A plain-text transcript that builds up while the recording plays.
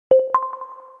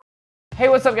Hey,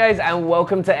 what's up guys, and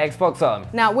welcome to Xbox On.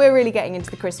 Now, we're really getting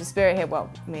into the Christmas spirit here. Well,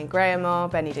 me and Graeme are.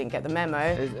 Benny didn't get the memo.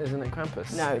 Isn't it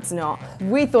Krampus? No, it's not.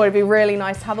 We thought it'd be really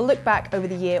nice to have a look back over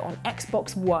the year on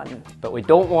Xbox One. But we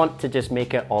don't want to just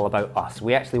make it all about us.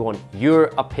 We actually want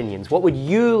your opinions. What would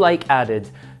you like added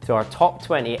to our top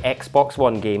 20 Xbox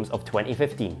One games of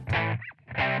 2015?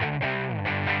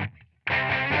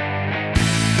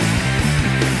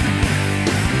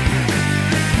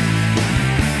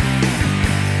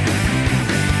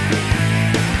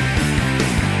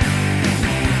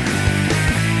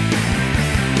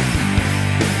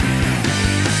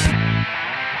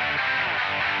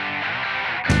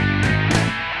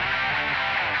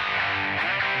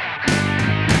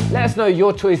 Let us know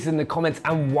your choices in the comments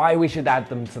and why we should add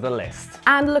them to the list.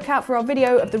 And look out for our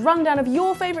video of the rundown of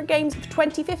your favourite games of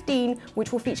 2015,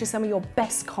 which will feature some of your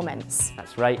best comments.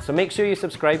 That's right, so make sure you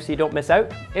subscribe so you don't miss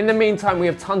out. In the meantime, we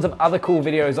have tons of other cool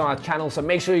videos on our channel, so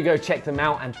make sure you go check them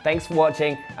out, and thanks for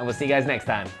watching, and we'll see you guys next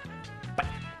time. Bye.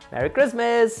 Merry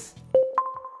Christmas!